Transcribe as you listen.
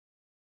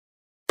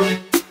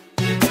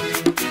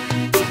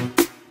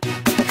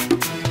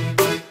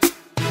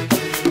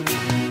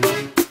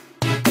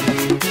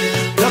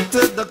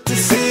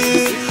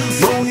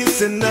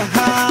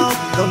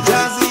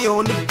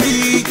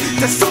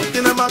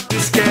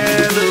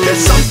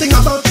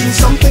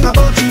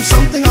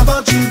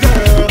about you,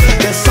 girl.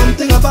 There's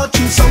something about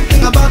you,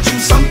 something about you,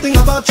 something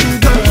about you,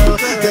 girl.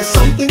 There's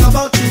something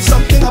about you,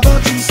 something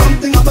about you,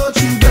 something about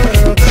you,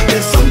 girl.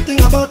 There's something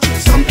about you,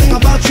 something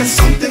about you,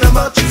 something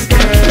about you,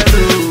 girl.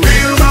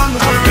 Real man,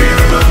 I'm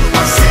real man.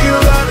 I see a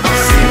lot, I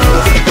see a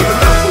lot. But the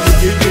love what you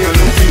give me, I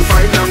don't feel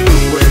fine. I'm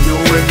nowhere,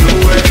 nowhere,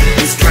 nowhere.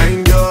 It's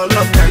kind of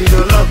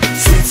love,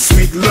 sweet,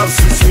 sweet love,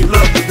 sweet, sweet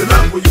love. The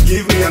love what you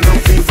give me, I don't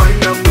feel fine.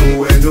 I'm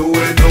nowhere,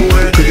 nowhere,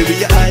 nowhere. Could it be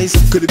your eyes?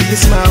 Could it be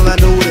your smile? I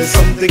know there's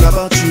something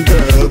about you,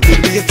 girl. Could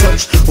it be your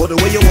touch or the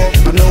way you walk?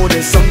 I know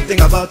there's something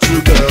about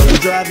you, girl. You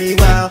drive me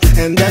wild,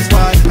 and that's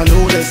why I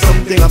know there's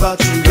something about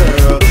you,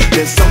 girl.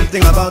 There's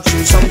something about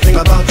you, something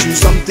about you,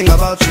 something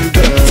about you,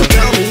 girl. So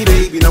tell me,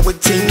 baby, now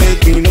what team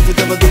make me? You know if you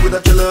never do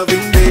without your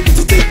loving, baby,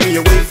 to take me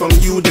away from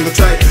you, they will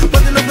try.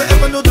 But they never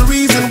ever know the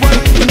reason why.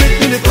 You make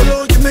me the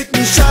color, you make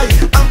me shy.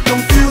 I'm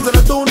confused and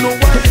I don't know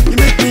why. You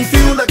make me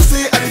feel like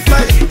say I did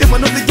fly. If I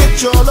know to get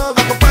your love,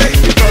 I can fight.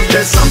 Because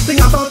there's something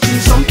about you,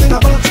 something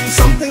about you,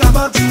 something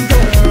about you,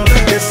 girl.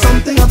 There's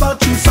something about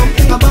you,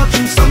 something about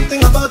you,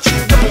 something about you,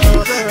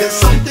 girl. There's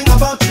something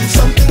about you,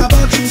 something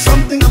about you,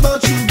 something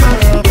about you,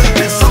 girl.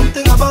 There's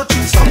something about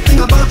you, something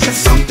about you,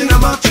 something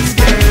about you,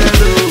 girl.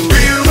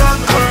 Real man,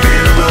 I'm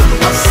real man.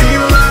 I've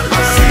seen a lot,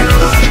 I've seen a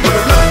lot. But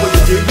the love what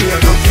you give me, I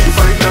don't feel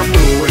fine. I'm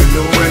nowhere,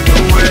 nowhere,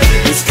 nowhere.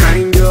 It's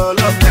kind of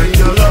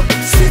love,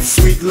 sweet,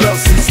 sweet love,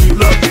 sweet, sweet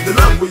love. The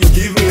love what you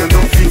give me, I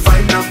don't feel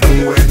fine. I'm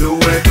nowhere,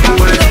 nowhere,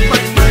 nowhere. I love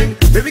my mind,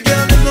 baby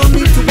girl, there's no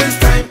need to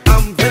waste time.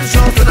 I'm very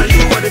sure that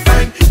you are the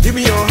fine. Give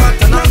me your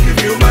heart and I'll give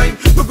you mine.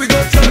 Make we go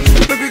church,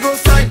 make we go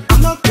sign.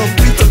 I'm not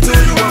complete until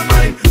you are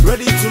mine.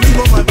 Ready to leave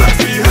all my bags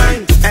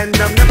behind, and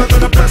I'm never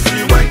gonna press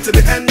rewind to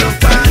the end of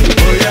time.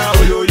 Oh yeah,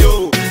 oh yo yo,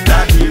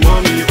 daddy,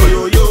 mommy, oh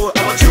yo yo.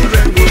 Our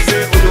children go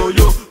say oh yo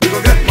yo. We go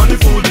get money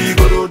for the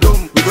go do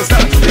dum. We go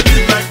start to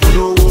live like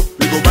Odowo.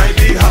 We go buy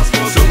big house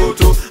for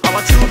Sokoto.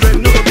 Our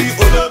children no go be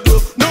Olodo.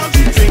 No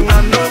cheating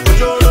and no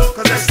ojoro.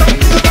 Cause there's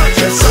something about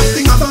you. There's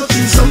something about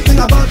you, something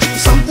about you,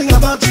 something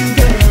about you,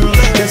 girl.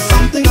 There's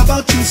something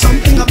about you,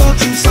 something about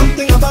you,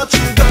 something about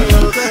you,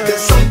 girl.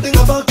 There's something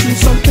about you,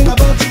 something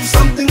about you,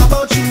 something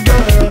about you,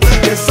 girl.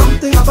 There's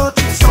something about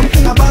you,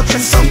 something about you,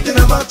 something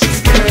about you,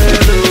 girl.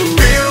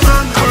 Real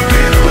man, I'm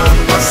real man.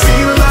 I've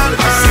seen a lot,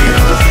 I've seen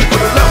a lot. But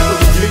the love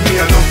what you give me,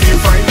 I don't feel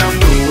fine. I'm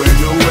nowhere,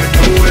 nowhere,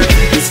 nowhere.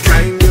 It's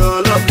kind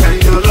of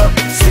love,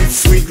 sweet,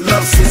 sweet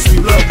love, sweet,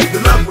 sweet love. The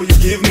love what you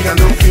give me, I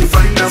don't feel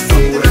fine. I'm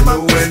nowhere,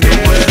 nowhere,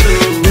 nowhere.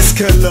 This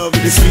kind of love,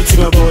 it's sweet in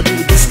my body.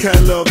 This kind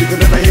of love, you can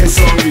never hear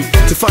sorry.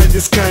 To find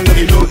this kind of,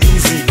 you know,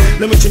 easy.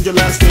 Let me change your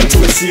last name to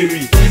a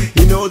Siri.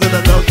 You know that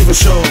I love you for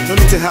sure. No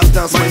need to have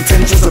doubts, my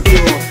intentions are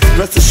pure.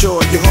 Rest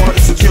assured, your heart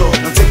is secure.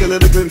 Now take a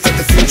little glimpse at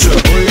the future.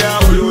 Oh yeah,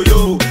 oh yo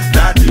yo,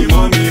 daddy,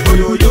 mommy,